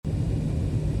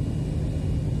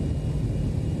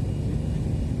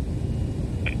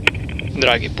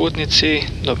Dragi putnici,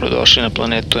 dobrodošli na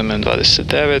planetu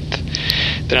MM29.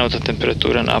 Trenutna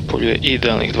temperatura napolju je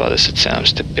idealnih 27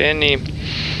 stepeni.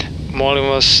 Molim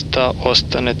vas da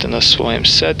ostanete na svojim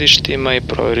sedištima i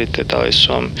provjerite da li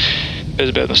su vam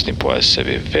bezbednosni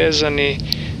pojasevi vezani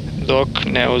dok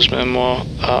ne uzmemo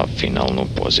finalnu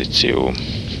poziciju.